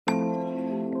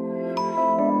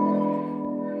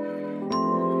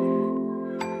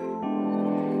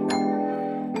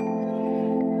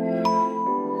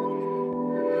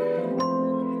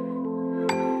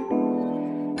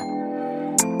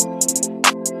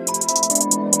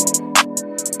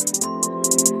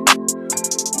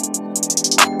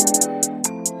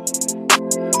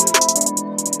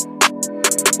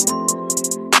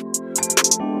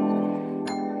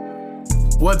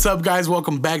What's up, guys?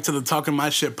 Welcome back to the Talking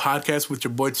My Shit podcast with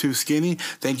your boy Too Skinny.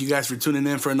 Thank you guys for tuning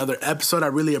in for another episode. I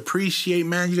really appreciate,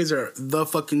 man. You guys are the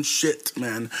fucking shit,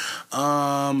 man.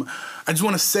 I just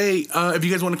want to say, if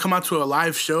you guys want to come out to a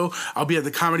live show, I'll be at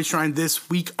the Comedy Shrine this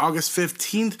week, August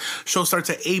 15th. Show starts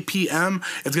at 8 p.m.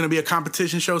 It's going to be a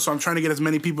competition show, so I'm trying to get as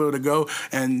many people to go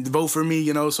and vote for me,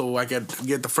 you know, so I can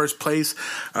get the first place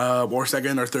or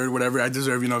second or third, whatever I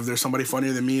deserve. You know, if there's somebody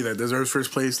funnier than me that deserves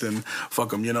first place, then fuck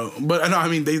them, you know. But no, I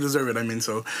mean, they deserve it. I mean,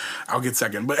 so I'll get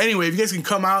second. But anyway, if you guys can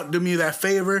come out, do me that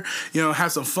favor, you know,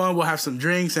 have some fun. We'll have some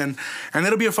drinks, and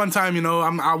it'll be a fun time, you know.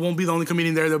 I won't be the only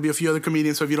comedian there. There'll be a few other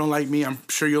comedians, so if you don't like me, I'm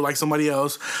sure you'll like somebody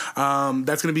else.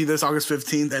 That's going to be this August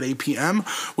 15th at 8 p.m.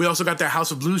 We also got that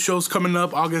House of Blues shows coming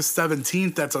up August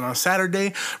 17th. That's on a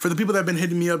Saturday. For the people that have been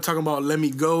hitting me up talking about let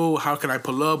me go, how can I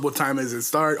pull up, what time does it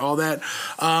start, all that.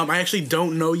 I actually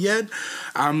don't know yet.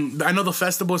 I know the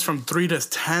festival is from 3 to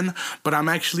 10, but I'm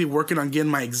actually working on getting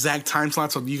my exact time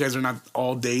slot so you guys are not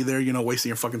all day there, you know, wasting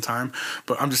your fucking time.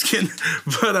 But I'm just kidding.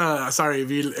 But sorry,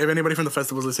 if anybody from the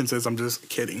festival is listening to this, I'm just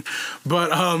kidding.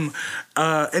 But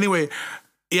anyway,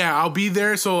 yeah, I'll be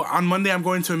there. So on Monday, I'm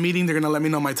going to a meeting. They're going to let me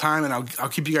know my time, and I'll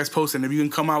keep you guys posted. If you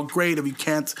can come out, great. If you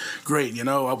can't, great. You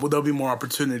know, there'll be more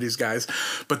opportunities, guys.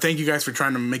 But thank you guys for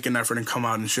trying to make an effort and come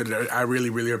out and shit. I really,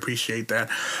 really appreciate that.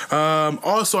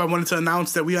 Also, I wanted to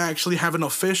announce that we actually have an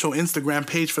official Instagram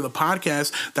page for the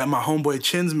podcast that my homeboy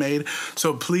Chins made.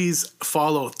 So please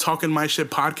follow Talking My Shit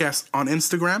podcast on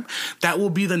Instagram. That will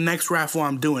be the next raffle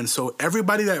I'm doing. So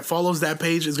everybody that follows that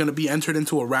page is going to be entered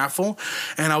into a raffle,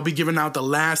 and I'll be giving out the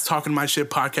last Talking My Shit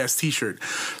podcast t-shirt.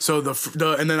 So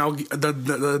and then I'll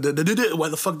why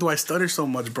the fuck do I stutter so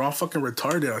much, bro? I'm fucking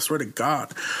retarded, I swear to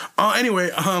God. Anyway,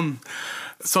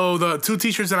 so the 2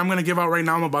 t-shirts that I'm gonna give out right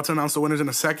now, I'm about to announce the winners in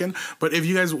a second. But if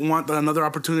you guys want another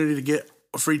opportunity to get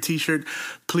a free t-shirt,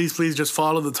 please just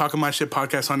follow the Talking My Shit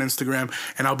podcast on Instagram,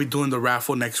 and I'll be doing the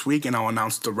raffle next week, and I'll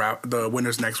announce the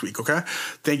winners next week, okay?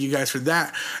 Thank you guys for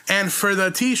that. And for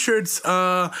the t-shirts,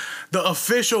 the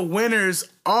official winners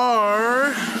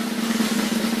are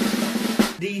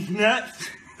these nuts.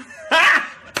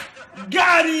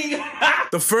 Got him.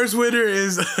 The first winner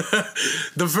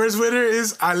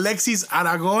is Alexis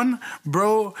Aragon,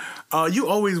 bro. You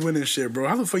always winning shit, bro.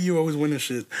 How the fuck you always winning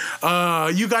shit?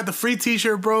 You got the free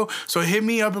t-shirt, bro. So hit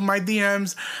me up in my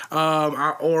DMs,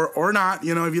 or not.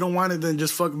 You know, if you don't want it, then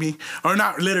just fuck me, or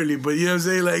not literally, but you know what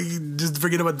I'm saying. Like, just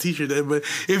forget about the t-shirt then. But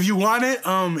if you want it,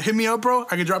 hit me up, bro.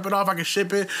 I can drop it off. I can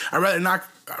ship it. I'd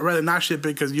rather not ship it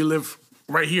because you live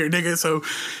right here, nigga. So,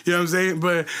 you know what I'm saying?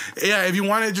 But yeah, if you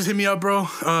want it, just hit me up, bro.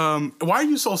 Why are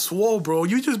you so swole, bro?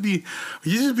 You just be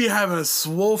having a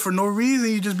swole for no reason.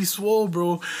 You just be swole,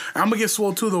 bro. I'm gonna get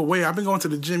swole too, the way I've been going to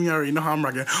the gym. You already know how I'm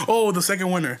rocking. Oh, the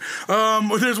second winner.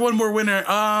 There's one more winner.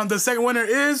 The second winner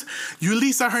is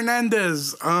Yulisa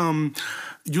Hernandez.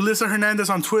 Yulisa Hernandez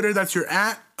on Twitter. That's your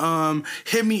 @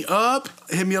 hit me up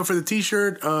for the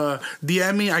t-shirt.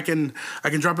 DM me. I can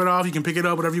drop it off. You can pick it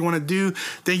up, whatever you want to do.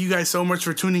 Thank you guys so much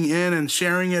for tuning in and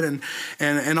sharing it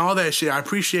and all that shit. I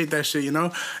appreciate that shit, you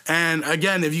know. And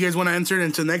again, if you guys want to enter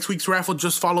into next week's raffle,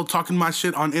 just follow Talking My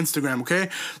Shit on Instagram, okay?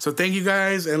 So thank you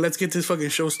guys, and let's get this fucking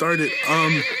show started.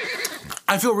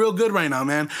 I feel real good right now,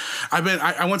 man.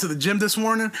 I went to the gym this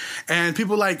morning, and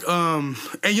people like, and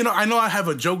you know I have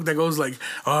a joke that goes like,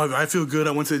 oh, I feel good,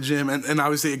 I went to the gym, and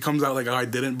obviously it comes out like, oh, I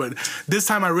didn't, but this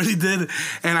time I really did,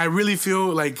 and I really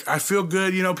feel like I feel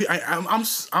good, you know.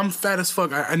 I'm fat as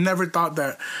fuck. I never thought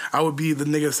that I would be the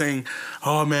nigga saying,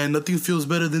 oh man, nothing feels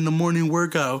better than the morning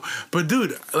workout. But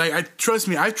dude, like, trust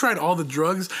me, I've tried all the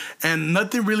drugs, and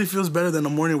nothing really feels better than a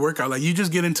morning workout. Like, you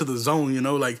just get into the zone, you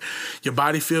know, like your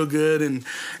body feel good, and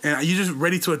you're just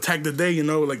ready to attack the day, you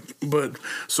know, like. But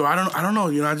so I don't know,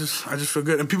 you know, I just feel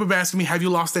good. And people be asking me, have you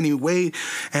lost any weight,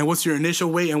 and what's your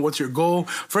initial weight, and what's your goal?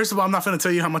 First of all, I'm not gonna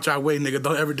tell you how much I weigh, nigga.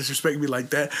 Don't ever disrespect me like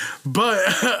that. But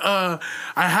I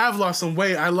have lost some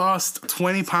weight. I lost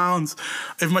 20 pounds.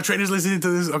 If my trainer's listening to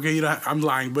this, okay, you know, I'm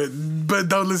lying, but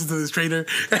don't listen to this, trainer.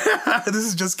 This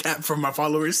is just cap from my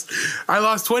followers. I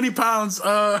lost 20 pounds.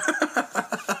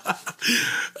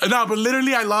 No, but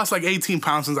literally I lost like 18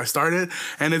 pounds since I started,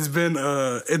 and it's been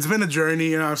a journey,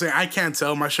 you know what I'm saying? I can't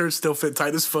tell. My shirts still fit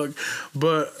tight as fuck,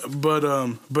 but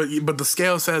the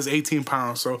scale says 18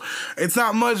 pounds, so it's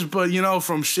not much, but you know,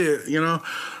 from shit, you know,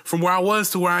 from where I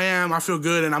was to where I am, I feel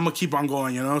good, and I'm gonna keep on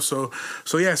going, you know. So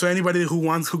yeah. So anybody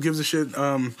who gives a shit,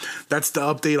 that's the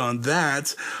update on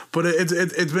that. But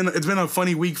it's been a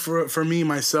funny week for me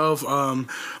myself.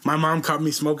 My mom caught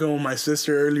me smoking with my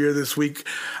sister earlier this week.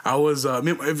 I was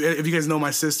if you guys know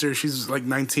my sister, she's like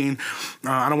 19.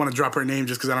 I don't want to drop her name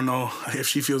just because I don't know if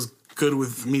she feels good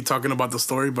with me talking about the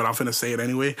story, but I'm finna say it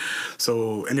anyway.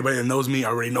 So anybody that knows me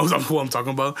already knows who I'm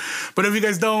talking about. But if you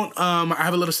guys don't, I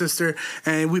have a little sister,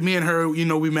 and me and her, you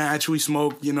know, we match, we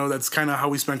smoke. You know, that's kind of how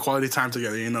we spend quality time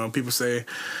together. You know, people say,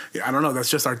 I don't know, that's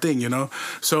just our thing. You know,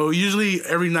 so usually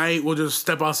every night we'll just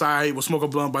step outside, we'll smoke a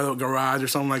blunt by the garage or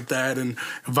something like that, and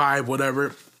vibe,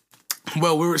 whatever.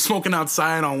 Well, we were smoking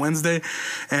outside on Wednesday,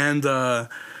 and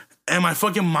my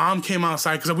fucking mom came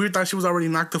outside because we thought she was already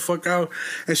knocked the fuck out.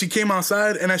 And she came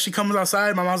outside, and as she comes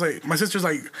outside, my sister's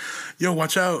like, yo,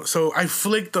 watch out. So I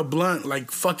flicked the blunt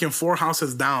like fucking 4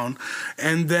 houses down.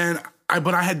 And then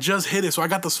but I had just hit it, so I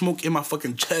got the smoke in my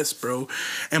fucking chest, bro.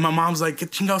 And my mom's like, ¿Qué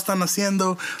chingados están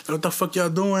haciendo? What the fuck y'all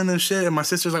doing and shit? And my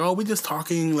sister's like, oh, we just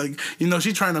talking. Like, you know,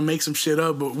 she trying to make some shit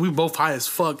up, but we both high as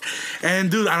fuck. And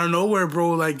dude, out of nowhere,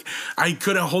 bro, like, I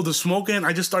couldn't hold the smoke in.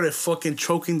 I just started fucking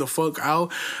choking the fuck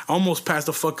out. I almost passed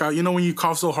the fuck out. You know when you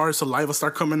cough so hard, saliva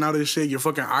start coming out of this shit, your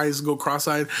fucking eyes go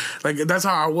cross-eyed? Like, that's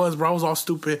how I was, bro. I was all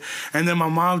stupid. And then my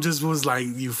mom just was like,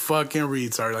 you fucking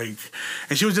retard. Like,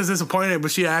 and she was just disappointed,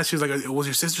 but she asked, she was like, was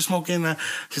your sister smoking?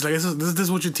 She's like, this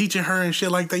is what you're teaching her and shit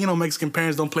like that. You know, Mexican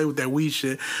parents don't play with that weed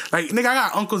shit. Like, nigga, I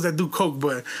got uncles that do coke,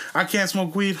 but I can't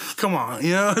smoke weed. Come on,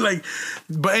 you know? Like,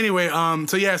 but anyway,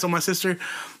 so my sister,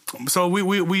 so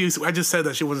I just said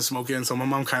that she wasn't smoking, so my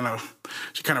mom kind of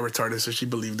retarded, so she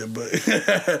believed it,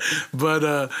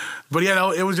 but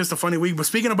yeah, it was just a funny week. But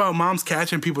speaking about moms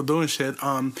catching people doing shit,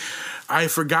 I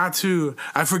forgot to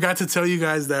tell you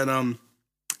guys that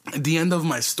at the end of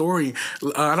my story,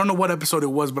 I don't know what episode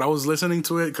it was, but I was listening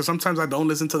to it because sometimes I don't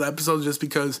listen to the episodes just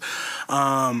because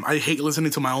I hate listening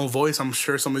to my own voice. I'm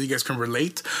sure some of you guys can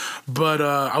relate. But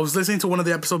I was listening to one of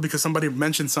the episodes because somebody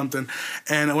mentioned something.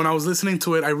 And when I was listening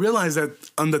to it, I realized that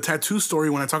on the tattoo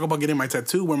story, when I talk about getting my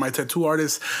tattoo, where my tattoo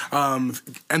artist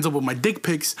ends up with my dick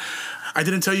pics, I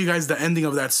didn't tell you guys the ending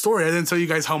of that story. I didn't tell you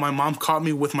guys how my mom caught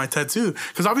me with my tattoo.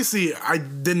 Because obviously, I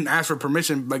didn't ask for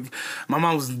permission. Like, my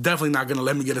mom was definitely not going to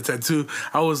let me get a tattoo.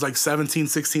 I was like 17,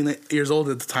 16 years old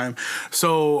at the time.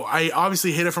 So I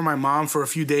obviously hid it from my mom for a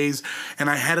few days. And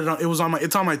I had it on,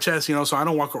 it's on my chest, you know. So I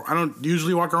don't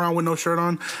usually walk around with no shirt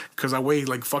on because I weigh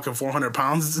like fucking 400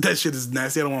 pounds. That shit is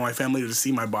nasty. I don't want my family to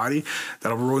see my body.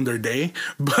 That'll ruin their day.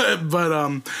 But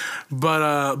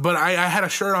I had a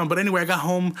shirt on. But anyway, I got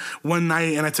home one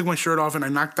night and I took my shirt off and I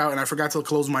knocked out and I forgot to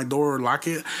close my door or lock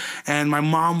it. And my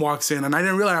mom walks in and I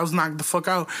didn't realize I was knocked the fuck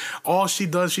out. All she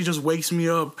does, she just wakes me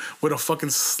up with a fucking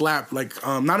slap, like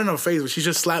not in her face, but she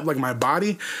just slapped like my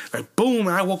body, like boom.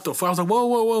 And I woke the fuck. I was like,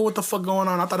 whoa, what the fuck going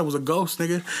on? I thought it was a ghost,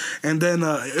 nigga. And then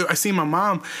I see my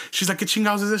mom. She's like, ¿Qué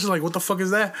chingados is this? She's like, what the fuck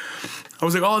is that? I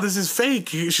was like, oh, this is fake.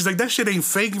 She's like, that shit ain't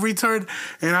fake, retard.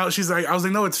 And I was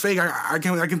like, no, it's fake. I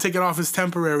can take it off. It's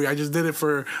temporary. I just did it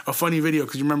for a funny video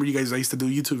because you remember you guys, I used to do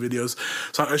YouTube videos.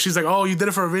 So she's like, oh, you did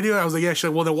it for a video? I was like, yeah. She's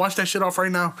like, well, then wash that shit off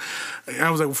right now. And I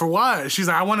was like, for what? She's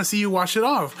like, I want to see you wash it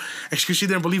off. And she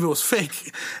didn't believe it was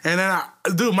fake. And then,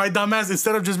 dude, my dumbass,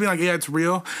 instead of just being like, yeah, it's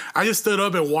real, I just stood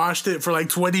up and washed it for like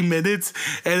 20 minutes.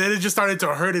 And then it just started to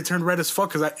hurt. It turned red as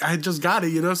fuck because I had just got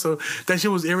it, you know? So that shit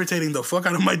was irritating the fuck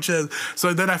out of my chest.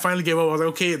 So then I finally gave up. I was like,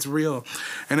 okay, it's real.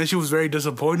 And then she was very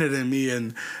disappointed in me.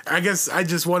 And I guess I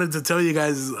just wanted to tell you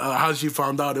guys how she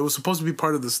found out. It was supposed to be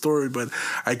part of the story, but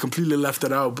I completely left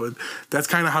it out. But that's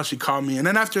kind of how she caught me. And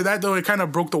then after that, though, it kind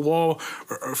of broke the wall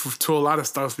to a lot of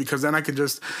stuff because then I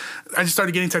just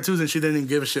started getting tattoos and she didn't even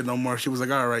give a shit no more. She was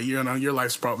like, all right, you know, your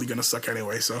life's probably going to suck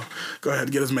anyway. So go ahead,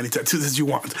 get as many tattoos as you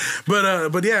want.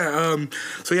 But yeah,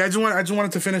 so yeah, I just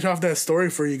wanted to finish off that story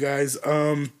for you guys.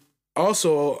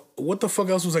 Also, what the fuck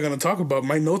else was I going to talk about?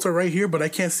 My notes are right here, but I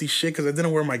can't see shit because I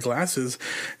didn't wear my glasses.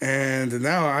 And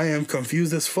now I am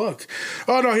confused as fuck.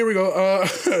 Oh, no, here we go.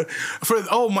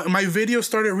 My video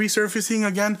started resurfacing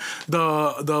again.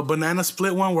 The banana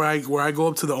split one where I go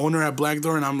up to the owner at Black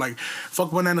Door and I'm like,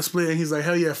 fuck banana split. And he's like,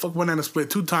 hell yeah, fuck banana split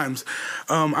 2 times.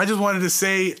 I just wanted to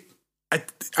say,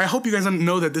 I hope you guys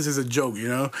know that this is a joke, you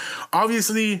know?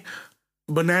 Obviously,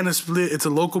 Banana Split, it's a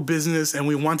local business and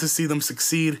we want to see them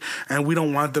succeed and we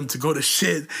don't want them to go to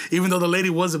shit, even though the lady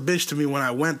was a bitch to me when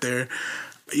I went there.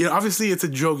 You know, obviously it's a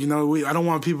joke, you know, I don't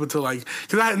want people to like,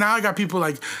 because now I got people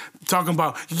like talking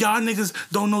about, y'all niggas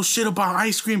don't know shit about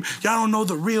ice cream, y'all don't know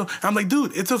the real. I'm like,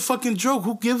 dude, it's a fucking joke.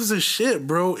 Who gives a shit,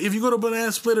 bro? If you go to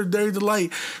Banana Split or Dairy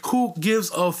Delight, who gives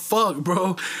a fuck,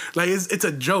 bro? Like, it's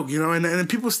a joke, you know, and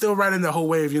people still riding the whole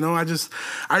wave, you know.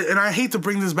 I hate to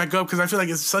bring this back up because I feel like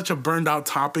it's such a burned out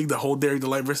topic, the whole Dairy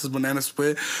Delight versus Banana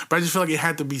Split, but I just feel like it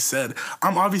had to be said.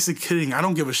 I'm obviously kidding. I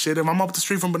don't give a shit. If I'm up the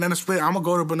street from Banana Split, I'm gonna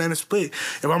go to Banana Split.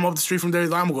 If I'm up the street from Dairy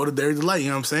Delight, I'm gonna go to Dairy Delight, you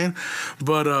know what I'm saying?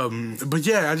 But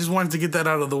yeah, I just wanted to get that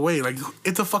out of the way. Like,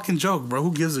 it's a fucking joke, bro.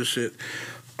 Who gives a shit?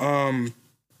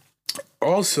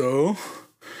 Also,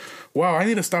 wow, I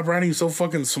need to stop writing so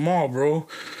fucking small, bro.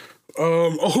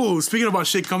 Speaking about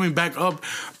shit coming back up,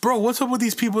 bro, what's up with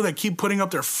these people that keep putting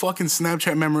up their fucking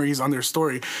Snapchat memories on their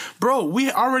story? Bro, we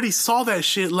already saw that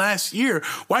shit last year.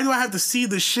 Why do I have to see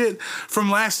the shit from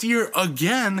last year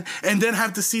again and then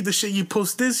have to see the shit you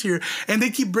post this year? And they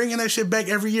keep bringing that shit back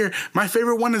every year. My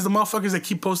favorite one is the motherfuckers that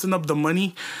keep posting up the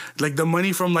money, like the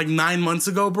money from like 9 months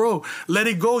ago, bro. Let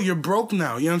it go. You're broke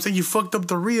now. You know what I'm saying? You fucked up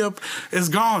the re-up. It's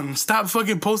gone. Stop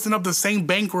fucking posting up the same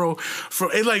bankroll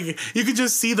for it. Like, you could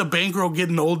just see the bankroll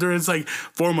getting older. It's like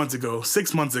 4 months ago,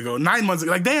 6 months ago, 9 months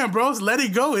ago. Like, damn, bro, let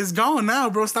it go. It's gone now,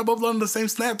 bro. Stop uploading the same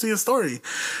snap to your story.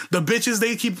 The bitches,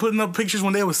 they keep putting up pictures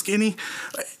when they were skinny.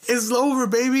 It's over,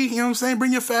 baby. You know what I'm saying?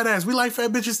 Bring your fat ass. We like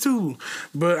fat bitches too.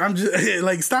 But I'm just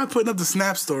like, stop putting up the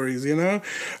snap stories, you know?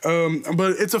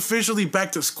 But it's officially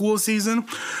back to school season.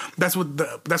 That's why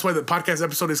the podcast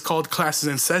episode is called Classes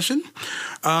in Session.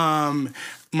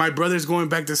 My brother's going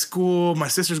back to school. My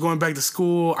sister's going back to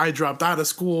school. I dropped out of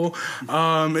school.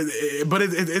 But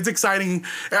it's exciting.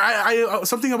 I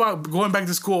something about going back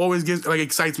to school always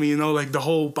excites me, you know, like the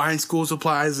whole buying school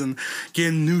supplies and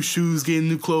getting new shoes, getting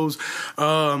new clothes.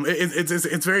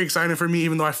 It's very exciting for me,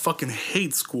 even though I fucking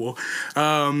hate school.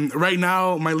 Right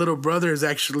now, my little brother is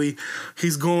actually,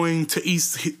 he's going to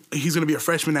East. He's going to be a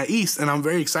freshman at East, and I'm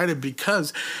very excited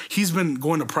because he's been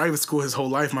going to private school his whole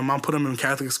life. My mom put him in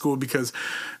Catholic school because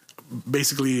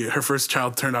basically her first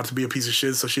child turned out to be a piece of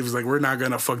shit, so she was like, we're not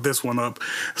gonna fuck this one up.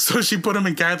 So she put him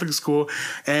in Catholic school,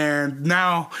 and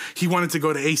now he wanted to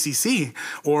go to ACC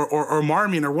or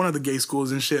Marmion or one of the gay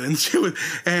schools and shit. And she was,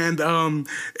 and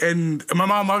my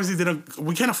mom obviously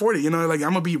we can't afford it, you know, like, I'm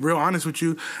gonna be real honest with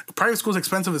you. Private school's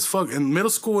expensive as fuck. In middle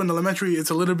school and elementary, it's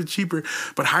a little bit cheaper,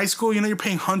 but high school, you know, you're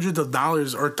paying hundreds of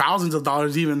dollars or thousands of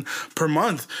dollars even per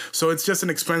month. So it's just an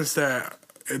expense that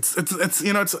it's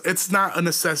you know, it's not a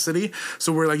necessity.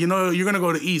 So we're like, you know, you're gonna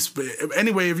go to East, but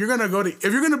anyway, if you're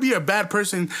gonna be a bad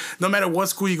person, no matter what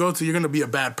school you go to, you're gonna be a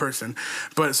bad person.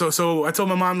 But so I told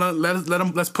my mom,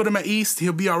 let's put him at East.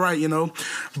 He'll be all right, you know.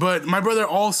 But my brother,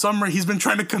 all summer, he's been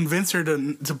trying to convince her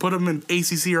to put him in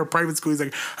ACC or a private school. He's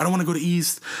like, I don't want to go to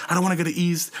East. I don't want to go to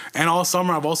East. And all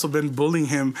summer, I've also been bullying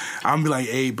him. I'm be like,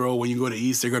 hey, bro, when you go to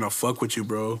East, they're gonna fuck with you,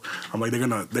 bro. I'm like, they're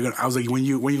gonna. I was like, when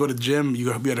you go to gym,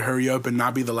 you gotta hurry up and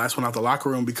not be the last one out the locker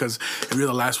room, because if you're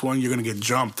the last one, you're gonna get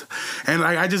jumped. And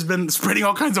I just been spreading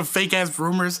all kinds of fake ass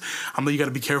rumors. I'm like, you gotta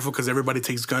be careful because everybody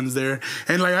takes guns there.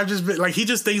 And like, I've just been like, he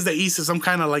just thinks that East is some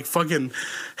kind of like fucking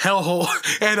hellhole.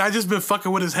 And I just been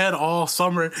fucking with his head all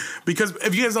summer, because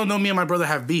if you guys don't know, me and my brother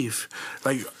have beef.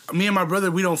 Like, me and my brother,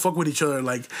 we don't fuck with each other.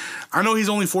 Like, I know he's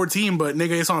only 14, but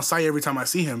nigga, it's on sight every time I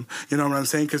see him. You know what I'm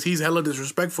saying? Because he's hella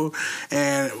disrespectful.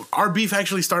 And our beef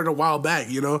actually started a while back,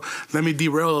 you know? Let me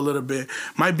derail a little bit.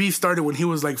 My beef started when he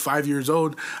was like 5 years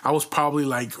old. I was probably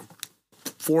like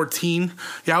 14.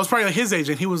 Yeah, I was probably like his age,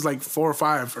 and he was like 4 or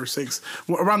 5 or 6.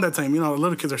 Around that time, you know,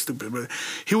 little kids are stupid. But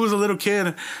he was a little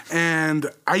kid, and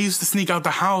I used to sneak out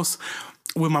the house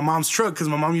with my mom's truck, because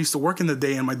my mom used to work in the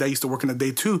day and my dad used to work in the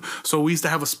day too. So we used to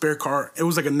have a spare car. It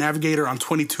was like a Navigator on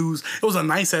 22s. It was a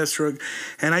nice ass truck,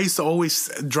 and I used to always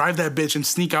drive that bitch and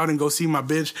sneak out and go see my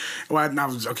bitch. Well,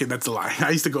 okay, that's a lie.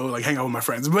 I used to go like hang out with my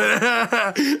friends, but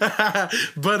I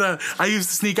used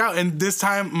to sneak out. And this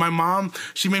time, my mom,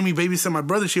 she made me babysit my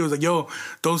brother. She was like, "Yo,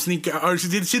 don't sneak out." Or she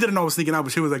didn't know I was sneaking out,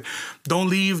 but she was like, "Don't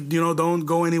leave. You know, don't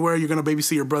go anywhere. You're gonna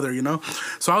babysit your brother." You know.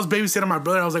 So I was babysitting my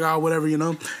brother. I was like, "Oh, whatever," you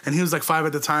know. And he was like 5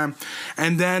 at the time.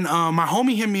 And then my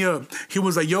homie hit me up. He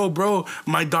was like, yo, bro,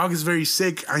 my dog is very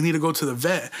sick. I need to go to the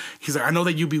vet. He's like, I know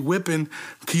that you be whipping.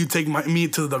 Can you take me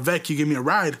to the vet? Can you give me a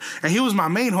ride? And he was my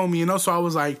main homie, you know? So I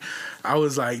was like,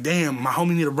 damn, my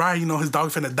homie need a ride. You know, his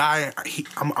dog finna die.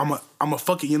 I'm a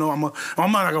fuck it, you know. I'm not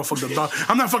gonna fuck the dog.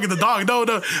 I'm not fucking the dog. No,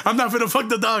 I'm not finna fuck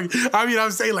the dog. I mean, I'm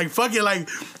saying like, fuck it, like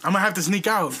I'm gonna have to sneak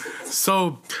out.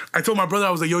 So I told my brother, I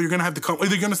was like, yo, you're gonna have to come.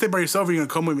 Either you're gonna stay by yourself or you're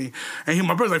gonna come with me. And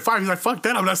my brother's like 5. He's like, fuck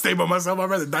that. I'm not staying by myself. I'd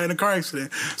rather die in a car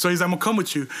accident. So he's like, I'm gonna come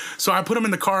with you. So I put him in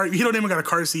the car. He don't even got a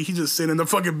car seat. He just sitting in the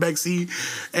fucking back seat,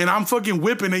 and I'm fucking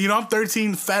whipping it. You know, I'm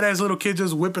 13, fat ass little kid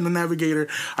just whipping the Navigator.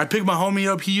 I picked my homie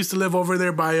up. He used to live over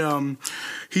there by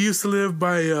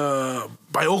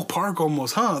by Oak Park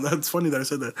almost, huh? That's funny that I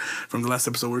said that from the last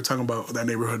episode. We were talking about that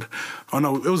neighborhood. Oh,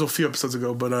 no, it was a few episodes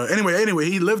ago. But anyway,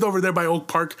 he lived over there by Oak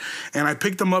Park, and I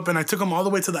picked him up, and I took him all the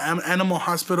way to the animal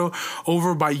hospital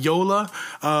over by Yola,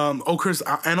 Oakhurst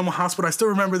Animal Hospital. I still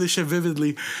remember this shit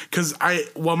vividly, because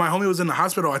while my homie was in the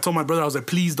hospital, I told my brother, I was like,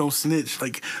 please don't snitch.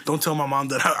 Like, don't tell my mom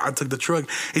that I took the truck.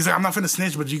 He's like, I'm not finna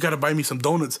snitch, but you gotta buy me some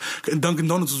donuts. And Dunkin'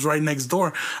 Donuts was right next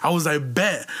door. I was like,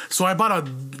 bet. So I bought a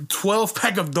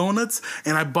 12-pack of donuts,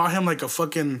 and I bought him like a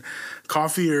fucking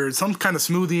coffee or some kind of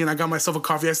smoothie, and I got myself a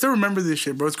coffee. I still remember this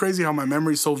shit, bro. It's crazy how my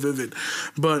memory's so vivid.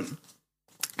 But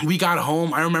we got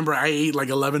home. I remember I ate like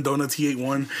 11 donuts. He ate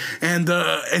one. And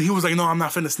he was like, no, I'm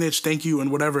not finna snitch. Thank you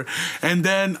and whatever. And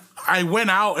then I went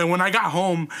out, and when I got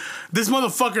home, this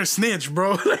motherfucker snitched,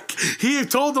 bro. Like, he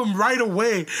told them right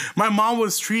away. My mom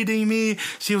was treating me.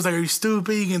 She was like, are you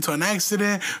stupid? You get into an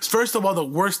accident. First of all, the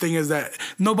worst thing is that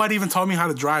nobody even taught me how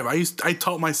to drive. I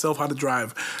taught myself how to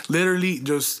drive. Literally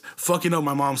just fucking up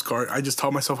my mom's car. I just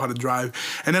taught myself how to drive.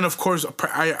 And then, of course,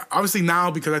 I obviously now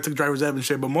because I took driver's ed and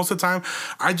shit, but most of the time,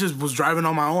 I just was driving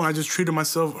on my own. I just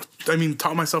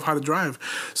taught myself how to drive.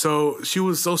 So she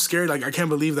was so scared. Like, I can't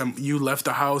believe that you left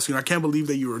the house. You know, I can't believe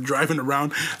that you were driving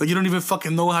around. Like, you don't even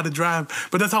fucking know how to drive.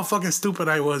 But that's how fucking stupid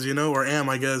I was, you know, or am,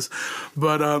 I guess.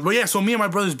 But yeah, so me and my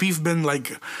brother's beef been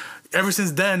like, ever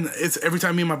since then, it's every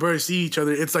time me and my brother see each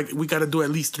other, it's like we got to do at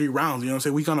least 3 rounds. You know what I'm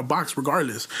saying? We gonna box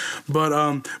regardless.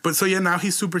 But so yeah, now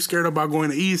he's super scared about going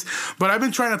to East. But I've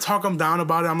been trying to talk him down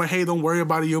about it. I'm like, hey, don't worry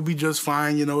about it. You'll be just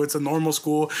fine. You know, it's a normal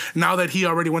school. Now that he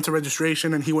already went to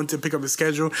registration and he went to pick up his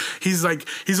schedule, he's a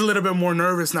little bit more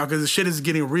nervous now because the shit is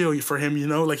getting real for him. You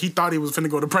know, like he thought he was finna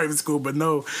go to private school, but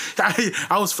no.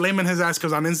 I was flaming his ass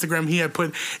because on Instagram he had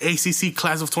put ACC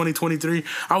class of 2023.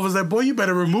 I was like, boy, you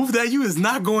better remove that. You is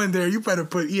not going there. You better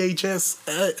put EHS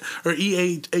or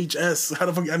EHS. How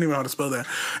the fuck? I don't even know how to spell that.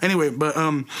 Anyway, but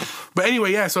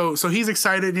anyway, yeah. So he's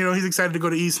excited. You know, he's excited to go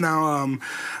to East now.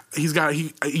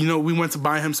 We went to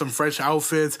buy him some fresh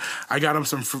outfits. I got him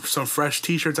some fresh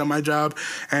T-shirts at my job,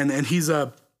 and he's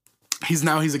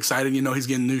excited, you know, he's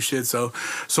getting new shit. So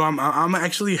I'm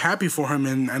actually happy for him,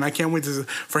 and I can't wait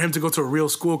for him to go to a real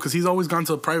school because he's always gone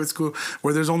to a private school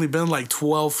where there's only been like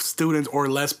 12 students or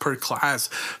less per class.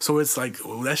 So it's like,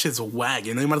 well, that shit's whack,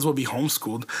 you know, you might as well be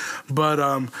homeschooled. But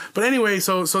anyway,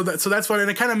 so that's fun, and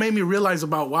it kind of made me realize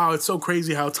about, wow, it's so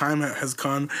crazy how time has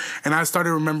gone, and I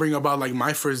started remembering about like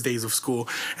my first days of school,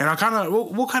 and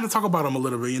we'll kind of talk about them a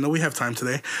little bit, you know, we have time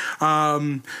today.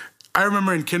 I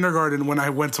remember in kindergarten when I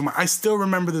went to I still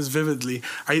remember this vividly.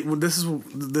 This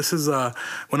is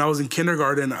when I was in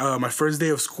kindergarten, my first day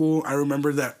of school. I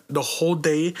remember that the whole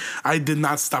day I did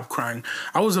not stop crying.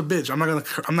 I was a bitch. I'm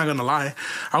not gonna lie.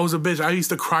 I was a bitch. I used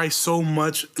to cry so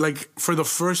much. Like for the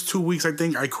first 2 weeks, I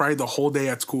think I cried the whole day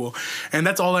at school, and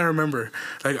that's all I remember.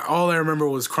 Like all I remember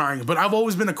was crying. But I've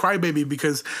always been a crybaby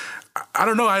because I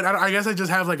don't know. I guess I just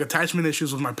have like attachment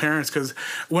issues with my parents because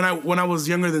when I was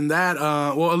younger than that,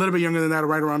 a little bit younger than that,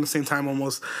 right around the same time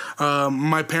almost,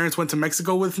 my parents went to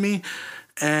Mexico with me.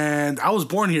 And I was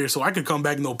born here, so I could come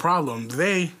back no problem.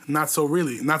 They, not so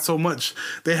much.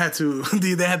 They had to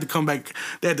come back.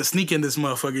 They had to sneak in this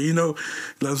motherfucker, you know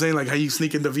what I'm saying? Like how you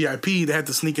sneak in the VIP, they had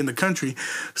to sneak in the country.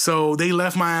 So they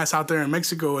left my ass out there in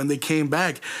Mexico, and they came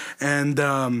back. And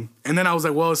then I was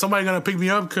like, well, is somebody gonna pick me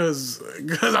up? Cause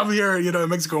I'm here, you know, in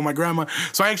Mexico with my grandma.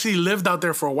 So I actually lived out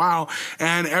there for a while,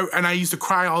 and I used to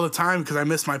cry all the time because I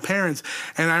missed my parents.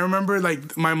 And I remember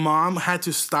like my mom had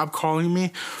to stop calling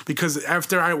me because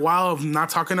after a while of not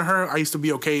talking to her, I used to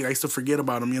be okay. I used to forget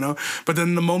about him, you know? But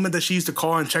then the moment that she used to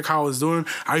call and check how I was doing,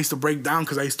 I used to break down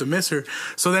because I used to miss her.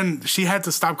 So then she had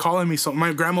to stop calling me. So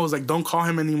my grandma was like, don't call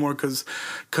him anymore because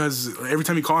every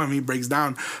time you call him, he breaks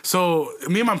down. So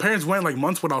me and my parents went like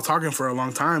months without talking for a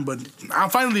long time. But I'm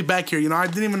finally back here, you know? I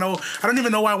don't even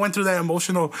know why I went through that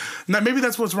emotional. Now, maybe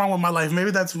that's what's wrong with my life.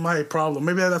 Maybe that's my problem.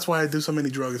 Maybe that's why I do so many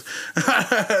drugs.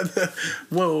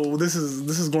 Whoa, this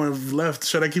is going left.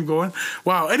 Should I keep going?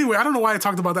 Wow. Anyway, I don't know why I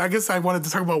talked about that. I guess I wanted to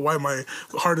talk about why my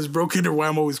heart is broken or why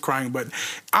I'm always crying. But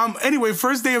anyway,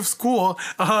 first day of school.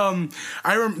 I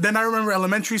remember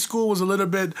elementary school was a little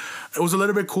bit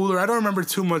cooler. I don't remember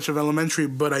too much of elementary,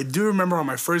 but I do remember on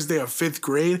my first day of 5th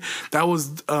grade. That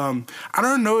was I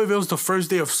don't know if it was the first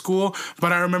day of school,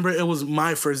 but I remember it was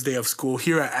my first day of school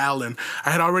here at Allen.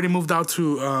 I had already moved out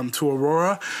to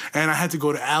Aurora, and I had to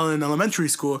go to Allen Elementary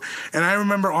School. And I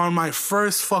remember on my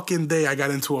first fucking day, I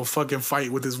got into a fucking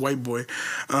fight with this white boy.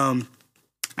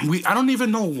 I don't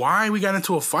even know why we got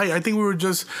into a fight. I think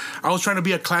I was trying to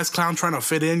be a class clown, trying to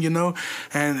fit in, you know?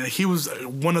 And he was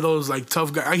one of those, like,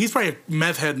 tough guys. He's probably a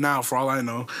meth head now, for all I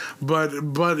know.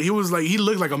 But he was, like, he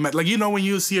looked like a meth. Like, you know when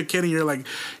you see a kid and you're like,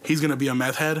 he's going to be a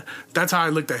meth head? That's how I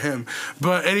looked at him.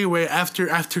 But anyway, after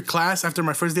class, after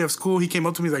my first day of school, he came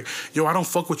up to me like, yo, I don't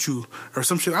fuck with you. Or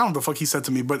some shit. I don't know what the fuck he said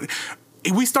to me. But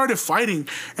we started fighting,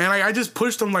 and like I just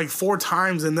pushed him like 4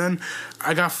 times, and then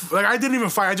I didn't even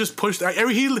fight. I just pushed.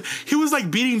 He was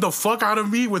like beating the fuck out of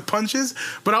me with punches,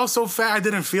 but I was so fat I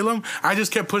didn't feel him. I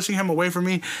just kept pushing him away from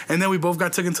me, and then we both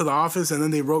got taken to the office, and then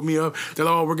they wrote me up. They're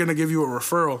like, "Oh, we're gonna give you a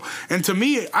referral." And to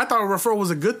me, I thought a referral was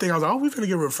a good thing. I was like, "Oh, we're gonna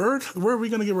get referred. Where are we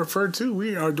gonna get referred to?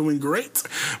 We are doing great."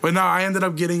 But no, I ended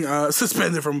up getting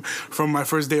suspended from my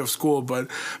first day of school. But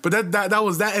that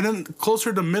was that. And then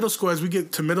closer to middle school, as we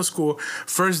get to middle school,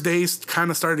 first days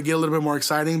kind of started to get a little bit more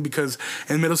exciting because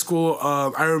in middle school,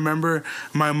 I remember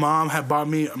my mom had bought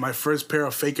me my first pair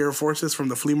of fake Air Forces from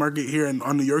the flea market here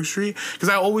on New York Street, because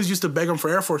I always used to beg them for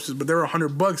Air Forces, but they were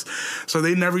 $100, so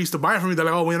they never used to buy it for me. They're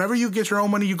like, "Oh, whenever you get your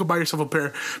own money, you could buy yourself a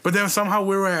pair." But then somehow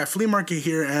we were at flea market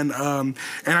here, and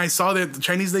I saw that the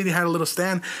Chinese lady had a little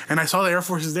stand, and I saw the Air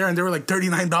Forces there, and they were like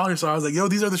 $39. So I was like, "Yo,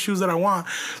 these are the shoes that I want."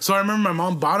 So I remember my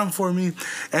mom bought them for me,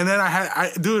 and then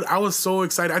I was so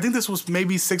excited. I think this was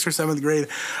maybe 6th or 7th grade.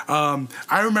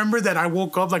 I remember that I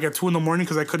woke up like at 2 a.m.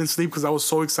 because I couldn't sleep because I was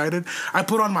so excited. I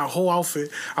put on my whole outfit.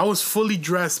 I was fully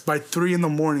dressed by 3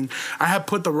 a.m. I had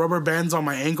put the rubber bands on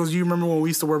my ankles. You remember when we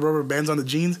used to wear rubber bands on the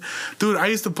jeans? Dude,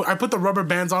 I put the rubber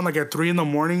bands on like at 3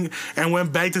 a.m. and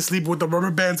went back to sleep with the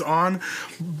rubber bands on.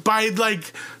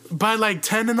 By like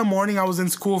 10 a.m, I was in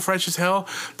school fresh as hell,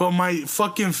 but my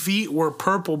fucking feet were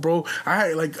purple, bro. I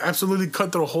had like absolutely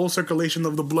cut the whole circulation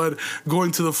of the blood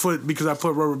going to the foot because I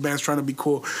put rubber bands trying to be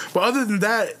cool. But other than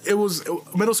that,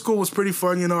 middle school was pretty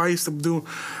fun. You know, I used to do,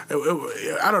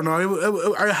 I don't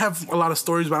know. I have a lot of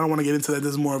stories, but I don't want to get into that.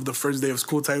 This is more of the first day of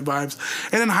school type vibes.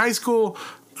 And then high school,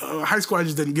 I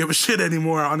just didn't give a shit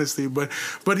anymore, honestly. But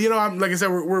you know, like I said,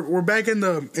 we're back in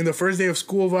the first day of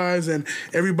school vibes, and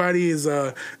everybody is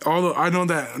I know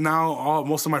that now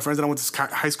most of my friends that I went to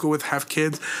high school with have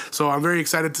kids, so I'm very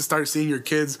excited to start seeing your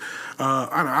kids.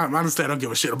 Honestly, I don't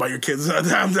give a shit about your kids.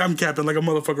 I'm capping like a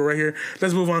motherfucker right here.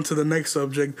 Let's move on to the next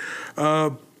subject.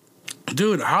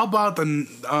 Dude, how about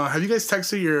have you guys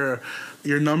texted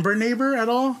your number neighbor at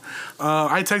all?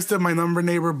 I texted my number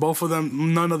neighbor, both of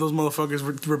them. None of those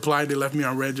motherfuckers replied. They left me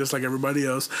on red just like everybody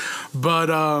else. But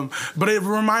it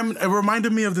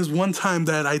reminded me of this one time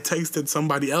that I texted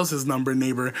somebody else's number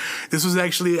neighbor. This was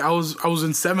actually I was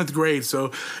in 7th grade,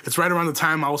 so it's right around the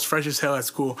time I was fresh as hell at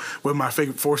school with my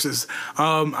fake forces.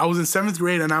 I was in 7th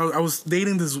grade, and I was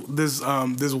dating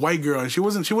this white girl, and she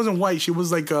wasn't white. She was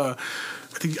like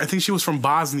I think she was from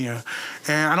Bosnia,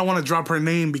 and I don't want to drop her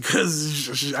name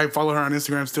because I follow her on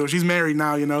Instagram still. She's married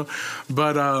now, you know,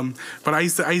 but I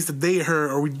used to date her,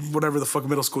 or whatever the fuck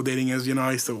middle school dating is, you know.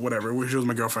 I used to whatever. She was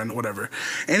my girlfriend, whatever.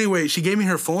 Anyway, she gave me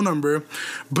her phone number,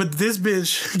 but this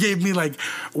bitch gave me like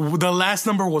the last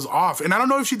number was off, and I don't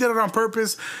know if she did it on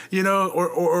purpose, you know,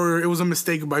 or it was a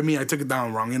mistake by me. I took it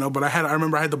down wrong, you know. But I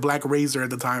remember I had the black Razor at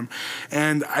the time,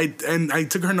 and I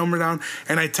took her number down,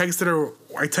 and I texted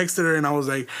her and I was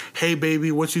like, "Hey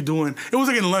baby, what you doing?" It was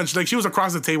like in lunch, like she was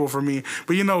across the table from me.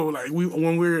 But you know, like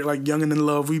when we were like young and in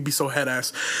love, we'd be so head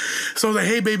ass. So I was like,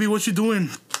 "Hey baby, what you doing?"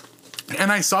 And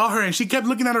I saw her, and she kept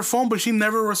looking at her phone, but she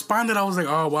never responded. I was like,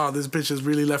 "Oh wow, this bitch has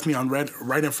really left me on red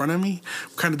right in front of me.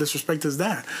 What kind of disrespect is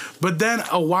that?" But then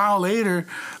a while later,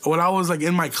 when I was like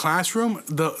in my classroom,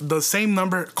 the same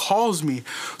number calls me.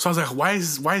 So I was like,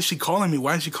 "Why is she calling me?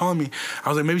 Why is she calling me?" I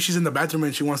was like, "Maybe she's in the bathroom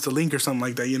and she wants to link or something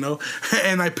like that, you know?"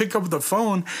 And I pick up the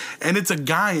phone, and it's a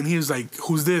guy, and he was like,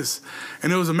 "Who's this?"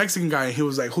 And it was a Mexican guy. And he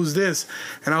was like, "Who's this?"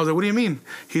 And I was like, "What do you mean?"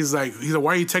 He's like,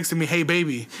 "Why are you texting me, hey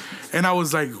baby?" And I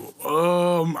was like,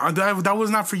 that was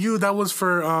not for you. That was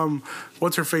for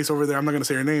what's her face over there? I'm not gonna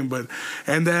say her name, but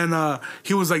and then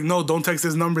he was like, "No, don't text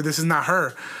this number. This is not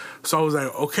her." So I was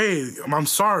like, "Okay, I'm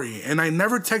sorry." And I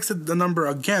never texted the number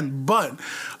again. But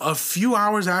a few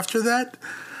hours after that,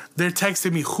 they're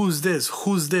texting me, "Who's this?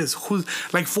 Who's this? Who's,"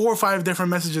 like 4 or 5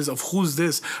 different messages of "who's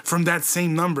this" from that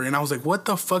same number. And I was like, "What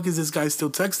the fuck is this guy still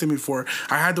texting me for?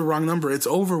 I had the wrong number. It's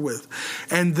over with."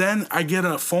 And then I get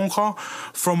a phone call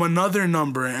from another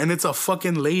number, and it's a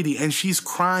fucking lady, and she's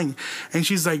crying, and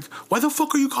she's like, "Why the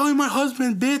fuck are you calling my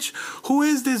husband, bitch? Who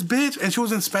is this bitch?" And she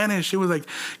was in Spanish. She was like,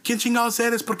 "¿Quién chingados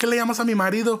eres? ¿Por qué le llamas a mi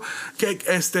marido?"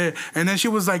 And then she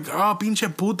was like, "Oh, pinche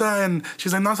puta," and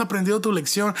she's like, "No has aprendido tu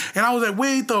lección." And I was like,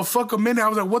 "Wait the fuck a minute." I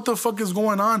was like, "What the fuck is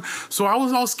going on?" So I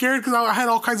was all scared because I had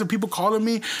all kinds of people calling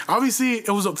me. Obviously, it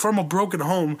was from a broken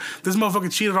home. This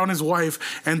motherfucker cheated on his wife,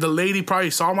 and the lady probably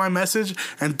saw my message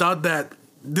and thought that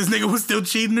this nigga was still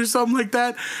cheating or something like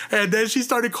that. And then she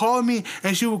started calling me,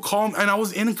 and she would call me, and I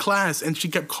was in class, and she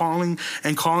kept calling,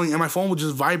 and my phone would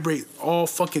just vibrate all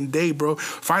fucking day, bro.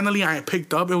 Finally, I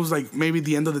picked up. It was like maybe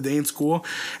the end of the day in school,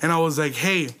 and I was like,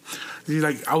 "Hey,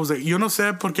 Like, I was like, yo no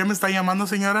sé por qué me está llamando,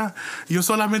 señora. Yo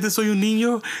solamente soy un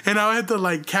niño. And I had to,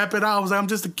 like, cap it out. I was like, I'm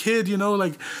just a kid, you know?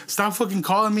 Like, stop fucking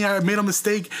calling me. I made a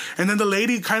mistake. And then the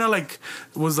lady kind of, like,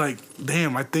 was like,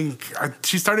 damn,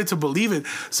 she started to believe it.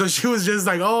 So she was just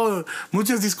like, oh,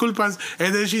 muchas disculpas.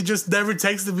 And then she just never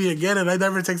texted me again, and I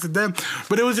never texted them.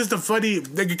 But it was just a funny,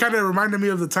 like, it kind of reminded me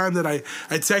of the time that I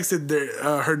texted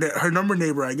her number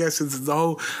neighbor, I guess, since the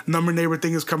whole number neighbor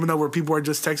thing is coming up where people are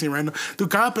just texting random. Dude,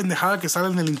 cada pendejada que sale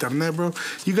en el internet, bro.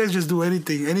 You guys just do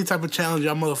anything, any type of challenge,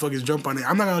 y'all motherfuckers jump on it.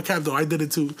 I'm not gonna cap, though. I did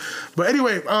it, too. But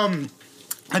anyway,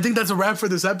 I think that's a wrap for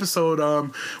this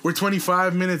episode. We're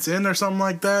 25 minutes in or something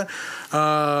like that.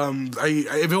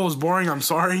 If it was boring, I'm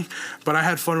sorry, but I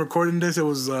had fun recording this. It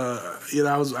was,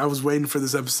 I was waiting for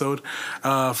this episode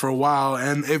for a while.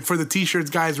 And for the t-shirts,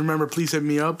 guys, remember, please hit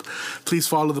me up. Please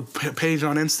follow the page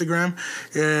on Instagram.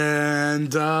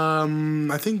 And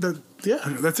I think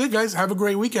that's it, guys. Have a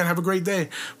great weekend. Have a great day.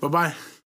 Bye-bye.